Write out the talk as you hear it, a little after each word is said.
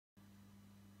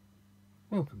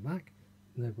Welcome back.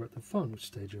 Now we're at the final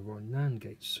stage of our NAND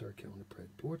gate circuit on the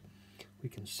breadboard. We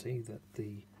can see that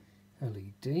the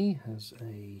LED has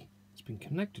it's been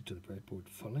connected to the breadboard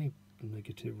fully. The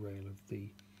negative rail of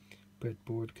the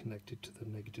breadboard connected to the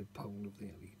negative pole of the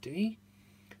LED.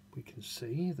 We can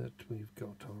see that we've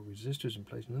got our resistors in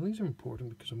place. Now these are important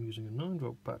because I'm using a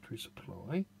 9-volt battery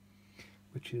supply,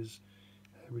 which is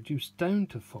reduced down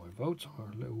to 5 volts.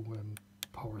 Our little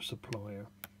power supply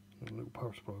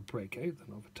breakout.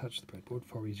 Then I've attached the breadboard,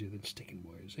 far easier than sticking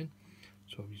wires in.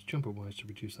 So I've used jumper wires to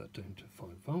reduce that down to 5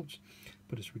 volts,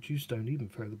 but it's reduced down even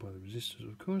further by the resistors,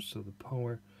 of course. So the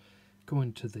power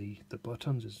going to the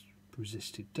buttons is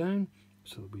resisted down,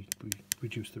 so that we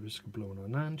reduce the risk of blowing our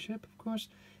NAND chip, of course.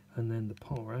 And then the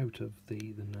power out of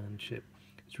the NAND chip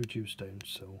is reduced down,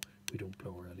 so we don't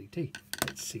blow our LED.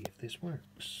 Let's see if this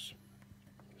works.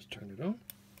 Let's turn it on.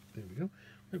 There we go.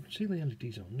 We can see the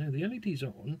LED's on. Now the LED's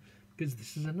on because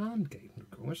this is a NAND gate, of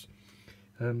course.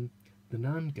 The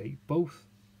NAND gate, both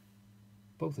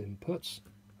inputs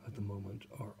at the moment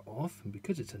are off, and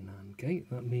because it's a NAND gate,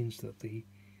 that means that the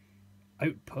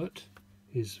output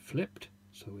is flipped,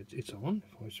 so it's on.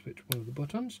 If I switch one of the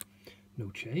buttons, no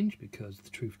change, because the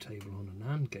truth table on a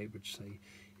NAND gate would say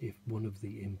if one of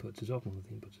the inputs is off, one of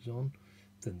the inputs is on,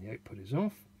 then the output is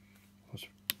off. If I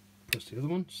press the other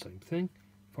one, same thing.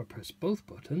 If I press both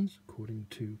buttons, according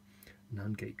to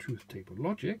NAND gate truth table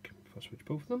logic, if I switch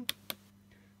both of them,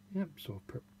 yep, so I've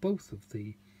put both of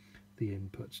the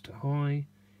inputs to high,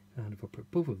 and if I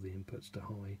put both of the inputs to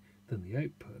high, then the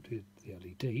output, the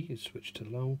LED, is switched to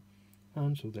low,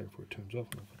 and so therefore it turns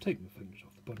off. And if I take my fingers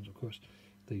off the buttons, of course,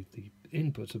 the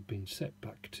inputs have been set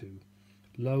back to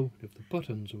low. If the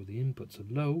buttons or the inputs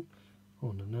are low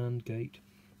on a NAND gate,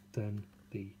 then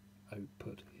the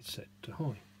output is set to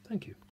high. Thank you.